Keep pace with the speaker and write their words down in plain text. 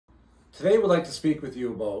Today we'd like to speak with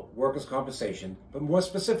you about workers' compensation, but more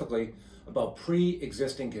specifically about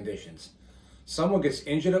pre-existing conditions. Someone gets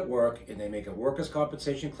injured at work and they make a workers'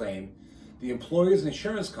 compensation claim. The employer's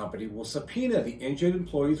insurance company will subpoena the injured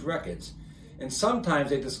employee's records, and sometimes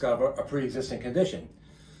they discover a pre-existing condition.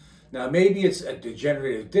 Now maybe it's a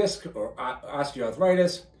degenerative disc or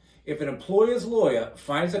osteoarthritis. If an employer's lawyer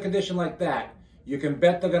finds a condition like that, you can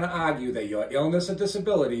bet they're going to argue that your illness or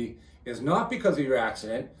disability is not because of your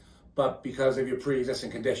accident, but because of your pre-existing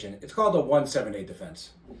condition. It's called the 178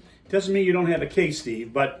 defense. Doesn't mean you don't have a case,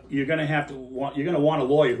 Steve, but you're going to want a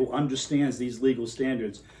lawyer who understands these legal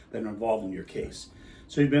standards that are involved in your case.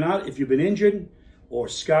 So if you've been injured or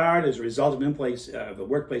scarred as a result of a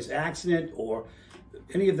workplace accident, or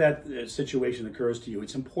any of that situation occurs to you,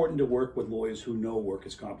 it's important to work with lawyers who know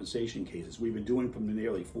workers' compensation cases. We've been doing them for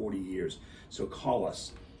nearly 40 years. So call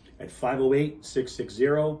us at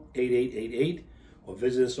 508-660-8888 or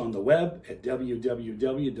visit us on the web at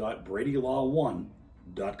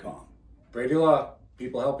www.bradylaw1.com. Brady Law,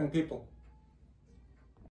 people helping people.